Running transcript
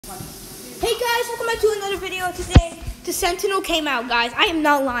Hey guys, welcome back to another video. Today, the Sentinel came out, guys. I am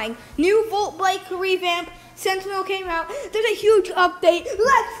not lying. New Jailbreak revamp. Sentinel came out. There's a huge update.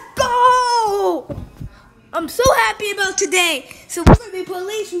 Let's go! I'm so happy about today. So we're gonna be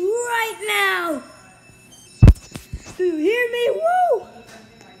police right now. Do you hear me? Woo!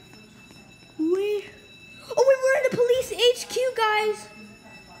 We're in the police HQ, guys.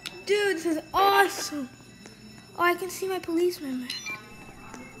 Dude, this is awesome. Oh, I can see my policeman.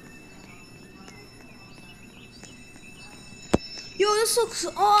 Yo, this looks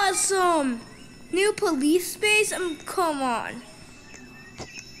awesome. New police space? Come on.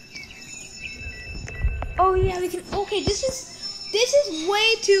 Oh yeah, we can. Okay, this is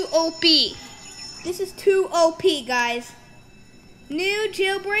way too OP. This is too OP, guys. New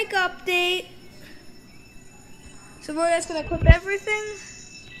Jailbreak update. So we're just gonna equip everything.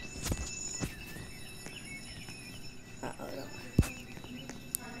 Uh-oh.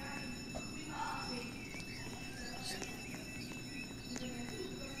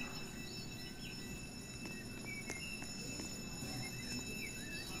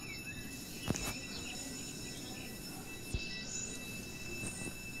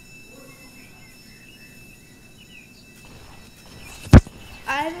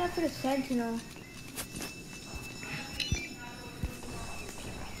 I have enough for the Sentinel.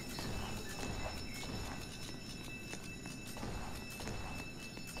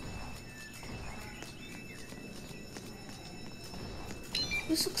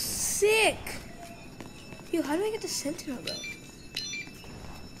 This looks sick. Yo, how do I get the Sentinel though?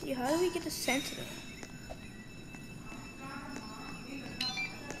 Yo, how do we get the Sentinel?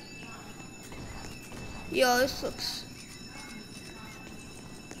 Yo, this looks.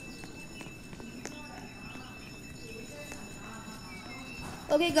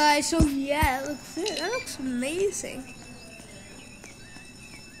 Okay, guys. So yeah, that looks amazing.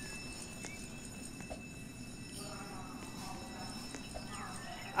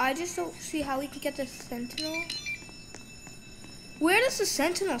 I just don't see how we could get the Sentinel. Where does the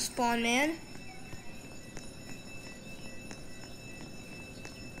Sentinel spawn, man?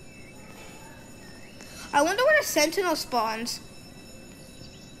 I wonder where the Sentinel spawns.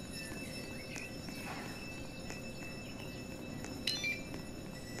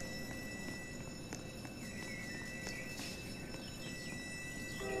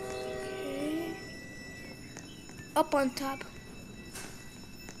 Okay. Up on top.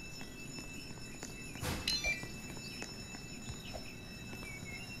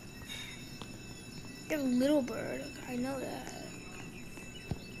 You're a little bird. I know that.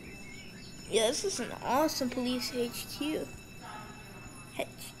 Yeah, this is an awesome police HQ.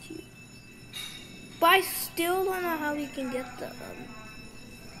 But I still don't know how we can get the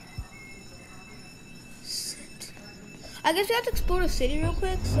I guess we have to explore the city real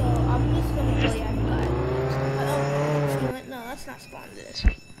quick, so I'm just gonna tell you I forgot. No, let's not spawn this.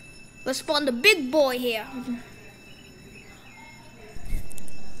 Let's spawn the big boy here.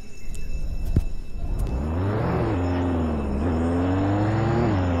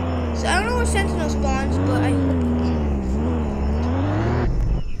 So I don't know where Sentinel spawns, but I hope he can.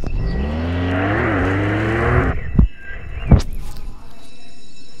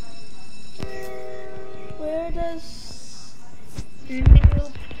 Where does new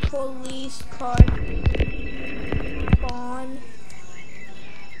police car spawn?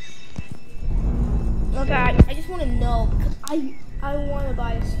 Okay, I just want to know because I want to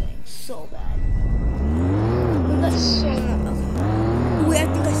buy this thing so bad. We got so much. Wait, I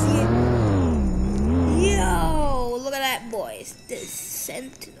think I see it. Yo, look at that, boys. The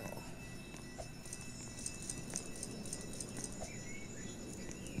Sentinel.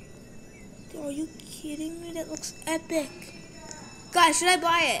 Are you kidding me? That looks epic. Guys, should I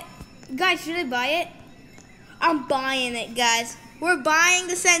buy it? Guys, should I buy it? I'm buying it, guys. We're buying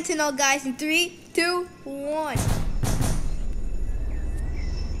the Sentinel, guys, in 3, 2, 1.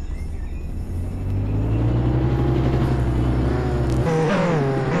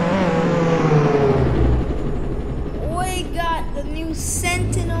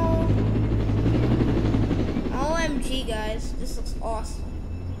 Sentinel. OMG, guys, this looks awesome.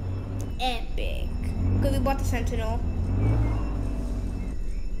 Epic. Because we bought the Sentinel.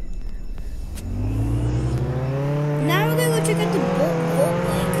 Now we're gonna go check out the boat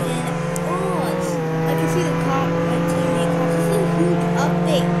link, and I can see the cop, my teammate. This is a huge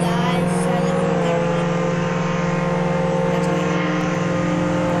update, guys.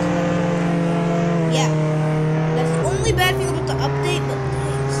 Yeah, that's the only bad thing about the update, but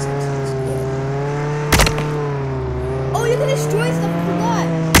oh, you can destroy stuff, I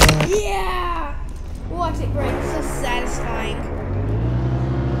forgot. Yeah! Watch it break, it's so satisfying.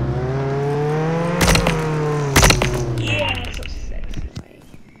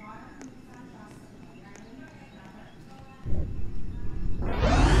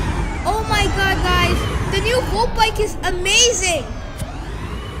 amazing.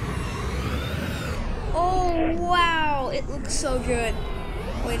 Oh, wow. It looks so good.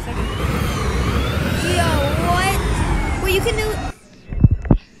 Wait a second. Yo, what? Wait, you can do...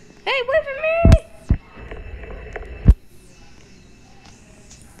 Hey, wait for me!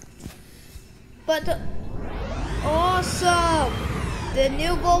 But the... Awesome! The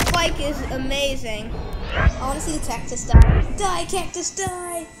new Volt bike is amazing. I want to see the cactus die. Die, cactus,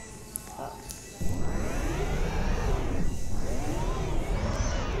 die!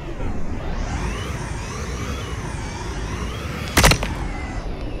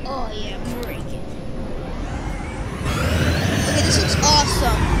 Oh yeah, break it. Okay, this looks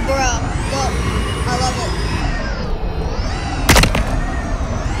awesome, bro. Look, I love it.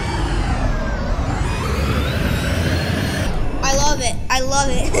 I love it. I love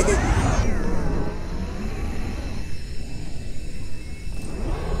it.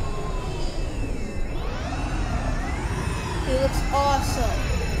 It looks awesome.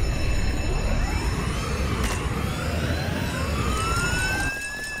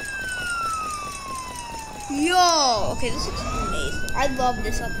 Yo, okay, this looks amazing. I love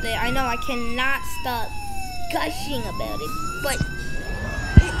this update. I know I cannot stop gushing about it, but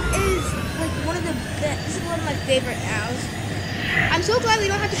it is like one of the best. This is one of my favorite hours. I'm so glad we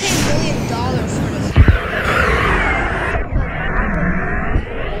don't have to pay $1 million for this.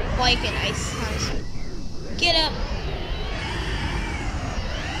 Bike and ice, honestly. Get up.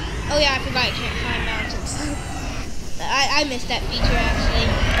 Oh yeah, I forgot you can't climb mountains. I missed that feature actually.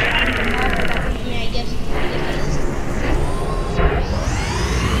 I guess it is.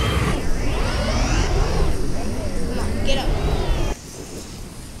 Come on, get up.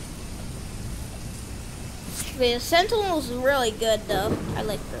 The Sentinel's really good though. I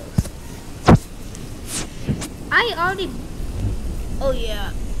like those. I already... Oh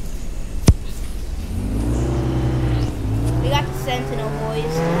yeah. We got the Sentinel,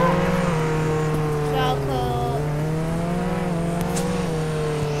 boys. Falco.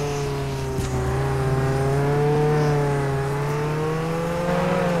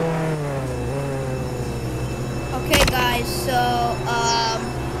 Okay, guys, so,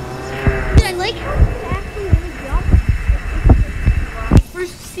 I like how it's actually really jump.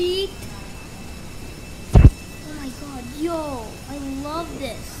 First seat. Oh my god, yo, I love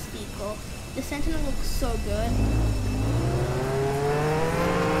this vehicle. The Sentinel looks so good.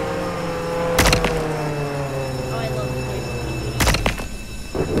 Oh, I love the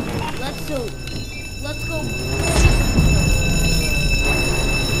Let's go. Let's go.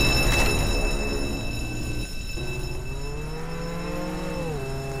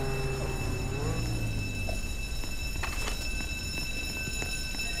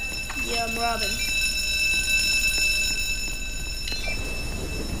 Yeah, I'm Robin.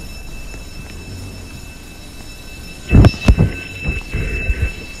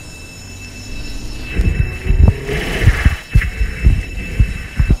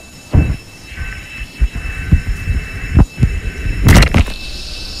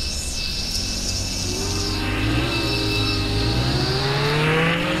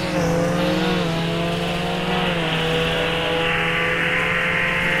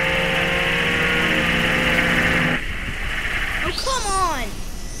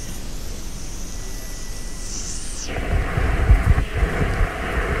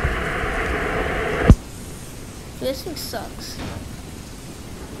 This thing sucks.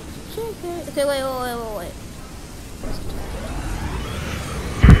 Okay, wait.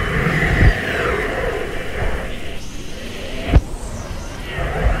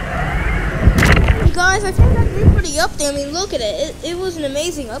 Guys, I think that's it for the update. I mean, look at it. It was an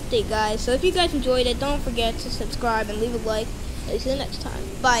amazing update, guys. So if you guys enjoyed it, don't forget to subscribe and leave a like. See you next time.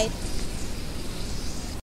 Bye.